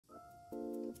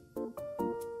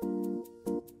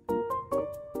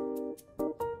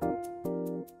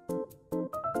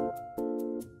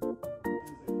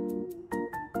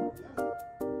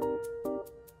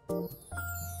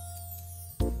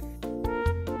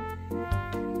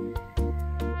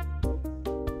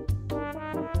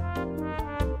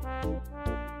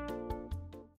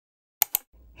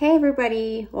Hey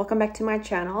everybody, welcome back to my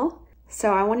channel.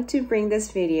 So I wanted to bring this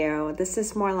video. This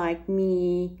is more like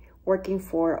me working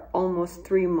for almost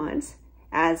 3 months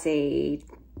as a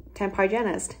temp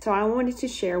hygienist. So I wanted to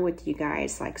share with you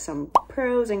guys like some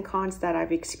pros and cons that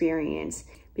I've experienced,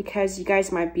 because you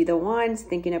guys might be the ones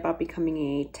thinking about becoming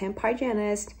a temp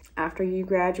hygienist after you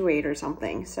graduate or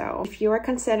something. So if you are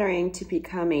considering to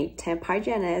become a temp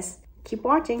hygienist, keep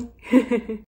watching.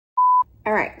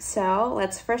 All right, so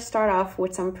let's first start off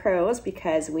with some pros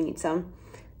because we need some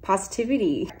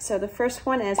positivity. So the first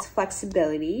one is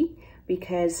flexibility,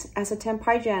 because as a temp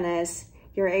hygienist,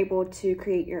 you're able to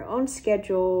create your own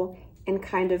schedule and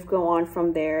kind of go on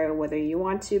from there, whether you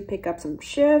want to pick up some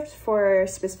shifts for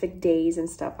specific days and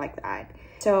stuff like that.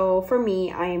 So for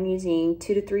me, I am using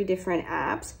 2 to 3 different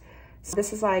apps. So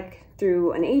this is like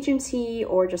through an agency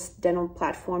or just dental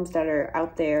platforms that are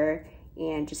out there,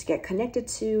 and just get connected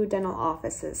to dental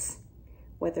offices,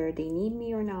 whether they need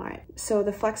me or not. So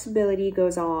the flexibility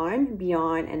goes on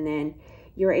beyond, and then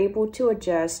you're able to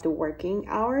adjust the working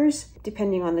hours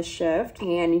depending on the shift,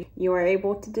 and you are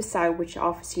able to decide which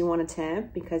office you want to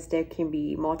temp, because there can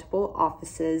be multiple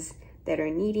offices that are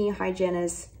needing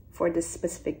hygienists for this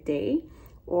specific day,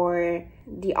 or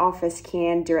the office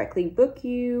can directly book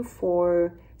you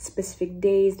for specific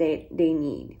days that they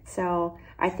need. So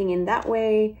I think in that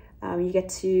way, you get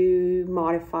to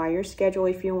modify your schedule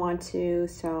if you want to.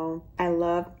 So I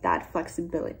love that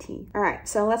flexibility. All right,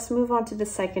 so let's move on to the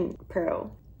second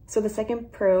pro. So the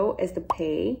second pro is the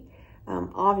pay.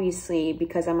 Obviously,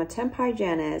 because I'm a temp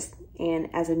hygienist and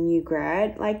as a new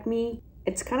grad like me,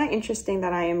 it's kind of interesting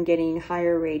that I am getting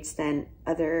higher rates than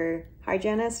other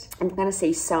hygienists. I'm gonna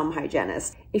say some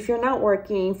hygienists. If you're not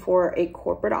working for a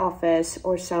corporate office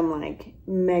or some like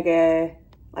mega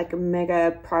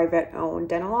private owned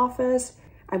dental office,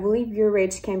 I believe your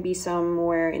rates can be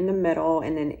somewhere in the middle,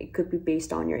 and then it could be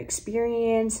based on your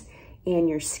experience and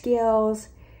your skills.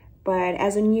 But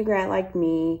as a new grad like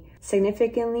me,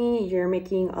 significantly, you're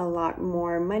making a lot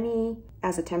more money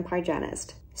as a temp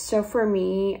hygienist. So for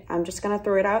me, I'm just gonna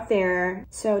throw it out there.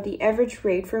 So the average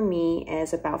rate for me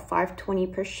is about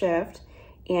 $5.20 per shift,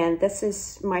 and this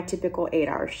is my typical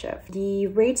 8-hour shift. The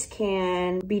rates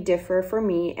can be differ for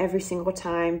me every single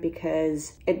time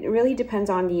because it really depends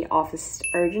on the office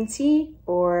urgency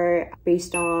or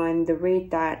based on the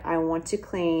rate that I want to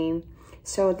claim.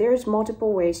 So there's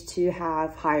multiple ways to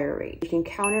have higher rates. You can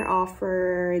counter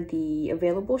offer the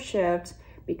available shifts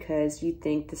because you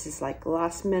think this is like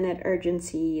last minute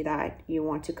urgency that you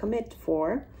want to commit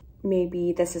for.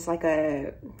 Maybe this is like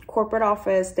a corporate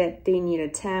office that they need a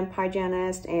temp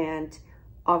hygienist, and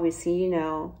obviously, you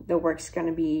know, the work's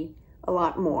gonna be a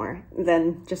lot more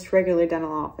than just regular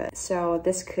dental office. So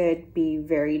this could be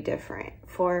very different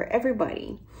for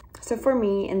everybody. So for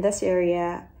me in this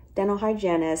area, dental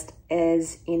hygienist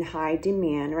is in high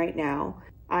demand right now.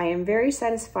 I am very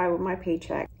satisfied with my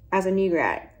paycheck as a new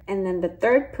grad. And then the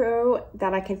third pro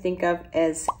that I can think of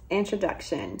is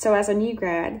introduction. So as a new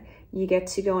grad, you get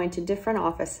to go into different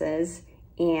offices,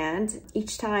 and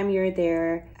each time you're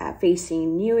there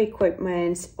facing new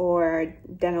equipment or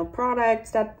dental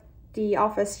products that the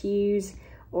office use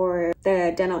or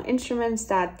the dental instruments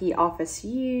that the office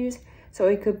use. So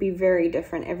it could be very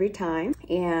different every time.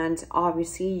 And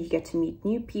obviously you get to meet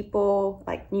new people,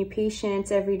 like new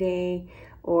patients every day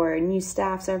or new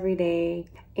staffs every day.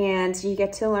 And you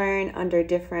get to learn under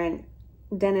different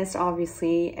dentists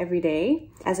obviously every day.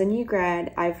 As a new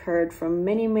grad, I've heard from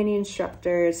many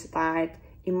instructors that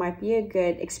it might be a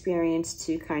good experience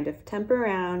to kind of temp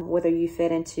around, whether you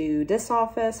fit into this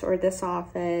office or this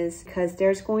office, because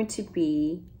there's going to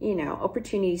be, you know,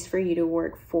 opportunities for you to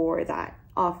work for that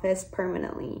office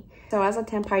permanently. So as a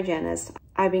temp hygienist,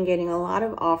 I've been getting a lot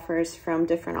of offers from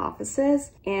different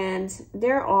offices, and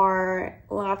there are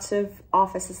lots of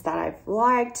offices that I've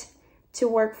liked to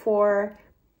work for,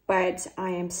 but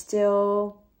I am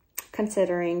still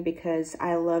considering because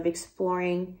I love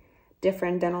exploring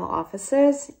different dental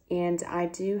offices, and I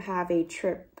do have a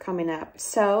trip coming up.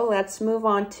 So let's move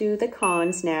on to the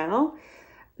cons now.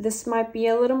 This might be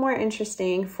a little more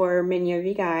interesting for many of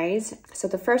you guys. So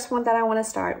the first one that I want to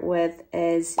start with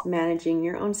is managing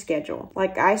your own schedule.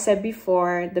 Like I said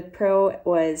before, the pro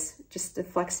was just the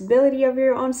flexibility of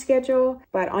your own schedule,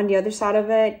 but on the other side of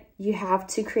it, you have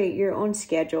to create your own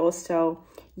schedule. So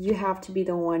you have to be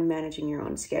the one managing your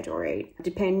own schedule, right?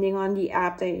 Depending on the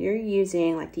app that you're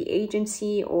using, like the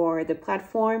agency or the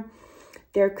platform,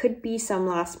 there could be some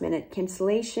last minute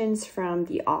cancellations from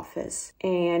the office.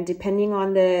 And depending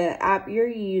on the app you're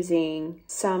using,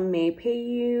 some may pay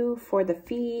you for the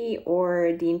fee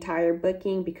or the entire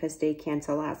booking because they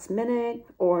cancel last minute,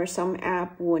 or some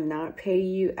app would not pay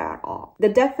you at all. The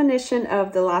definition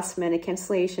of the last minute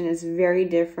cancellation is very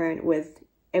different with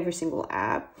every single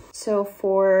app. So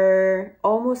for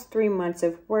almost 3 months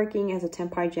of working as a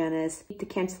temp hygienist, the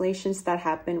cancellations that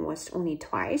happened was only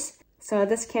twice. So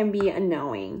this can be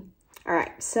annoying. All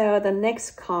right, so the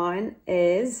next con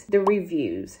is the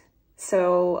reviews.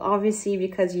 So obviously,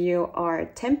 because you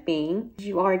are temping,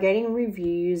 you are getting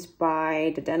reviews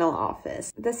by the dental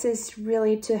office. This is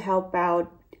really to help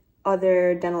out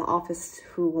other dental offices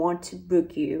who want to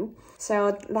book you.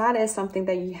 So that is something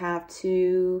that you have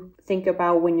to think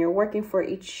about when you're working for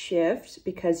each shift,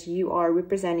 because you are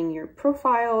representing your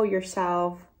profile,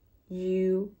 yourself,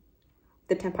 you,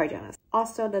 the temp hygienist.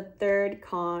 Also, the third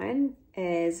con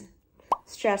is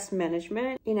stress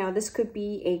management. You know, this could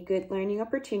be a good learning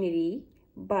opportunity,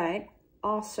 but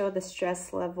also the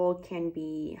stress level can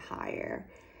be higher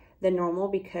than normal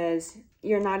because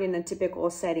you're not in a typical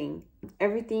setting.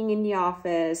 Everything in the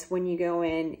office, when you go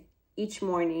in each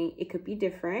morning, it could be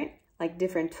different, like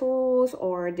different tools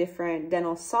or different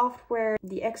dental software.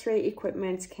 The x-ray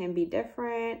equipment can be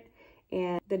different,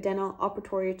 and the dental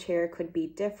operatory chair could be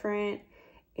different,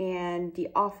 and the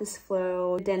office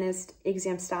flow, dentist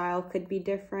exam style could be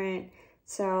different.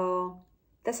 So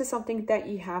this is something that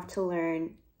you have to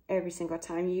learn every single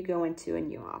time you go into a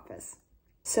new office.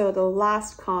 So the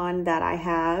last con that I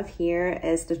have here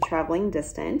is the traveling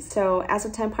distance. So as a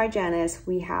temp hygienist,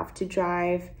 we have to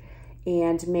drive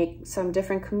and make some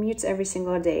different commutes every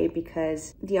single day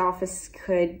because the office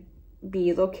could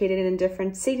be located in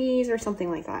different cities or something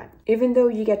like that. Even though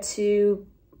you get to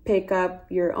pick up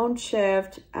your own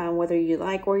shift, whether you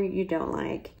like or you don't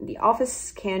like, the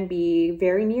office can be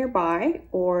very nearby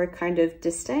or kind of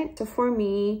distant. So for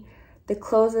me, the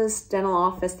closest dental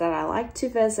office that I like to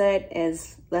visit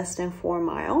is less than 4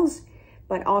 miles.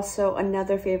 But also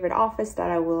another favorite office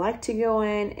that I would like to go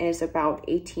in is about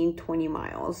 18-20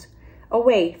 miles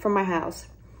away from my house.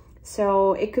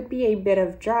 So it could be a bit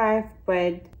of drive,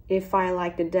 but if I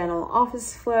like the dental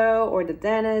office flow or the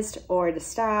dentist or the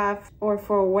staff, or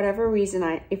for whatever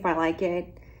reason, if I like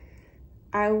it,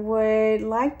 I would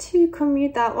like to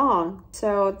commute that long.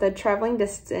 So the traveling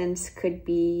distance could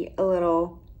be a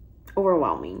little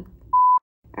overwhelming.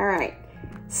 All right,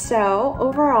 so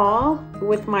overall,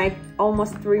 with my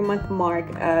almost 3-month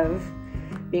mark of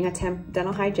being a temp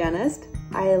dental hygienist,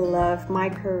 I love my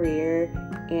career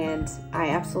and I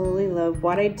absolutely love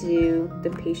what I do, the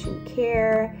patient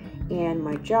care and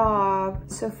my job.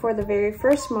 So for the very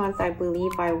first month, I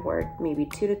believe I worked maybe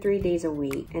 2 to 3 days a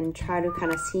week and try to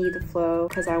kind of see the flow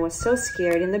because I was so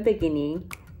scared in the beginning.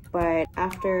 But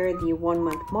after the 1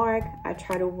 month mark, I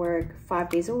try to work 5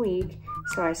 days a week,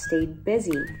 so I stayed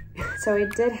busy. So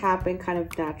it did happen kind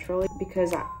of naturally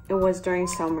because it was during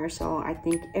summer, so I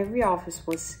think every office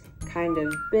was kind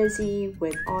of busy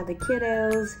with all the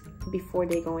kiddos before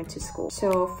they go into school.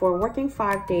 So for working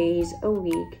 5 days a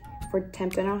week for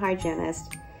temp dental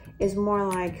hygienist is more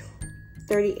like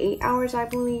 38 hours, I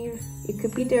believe. It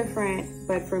could be different,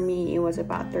 but for me, it was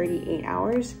about 38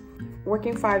 hours.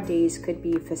 Working 5 days could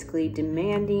be physically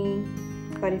demanding,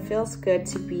 but it feels good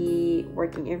to be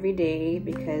working every day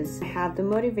because I have the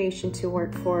motivation to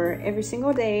work for every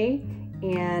single day,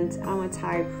 and I'm a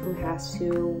type who has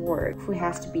to work, who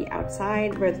has to be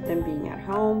outside rather than being at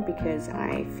home because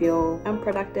I feel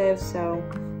unproductive, so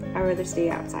I'd rather stay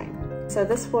outside. So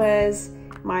this was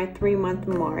my 3-month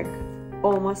mark,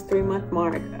 almost 3-month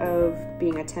mark of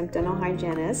being a temp dental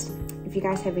hygienist. If you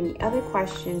guys have any other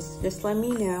questions, just let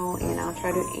me know and I'll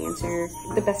try to answer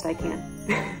the best I can.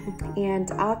 And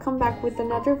I'll come back with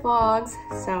another vlogs,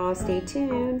 so stay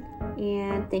tuned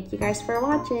and thank you guys for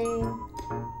watching.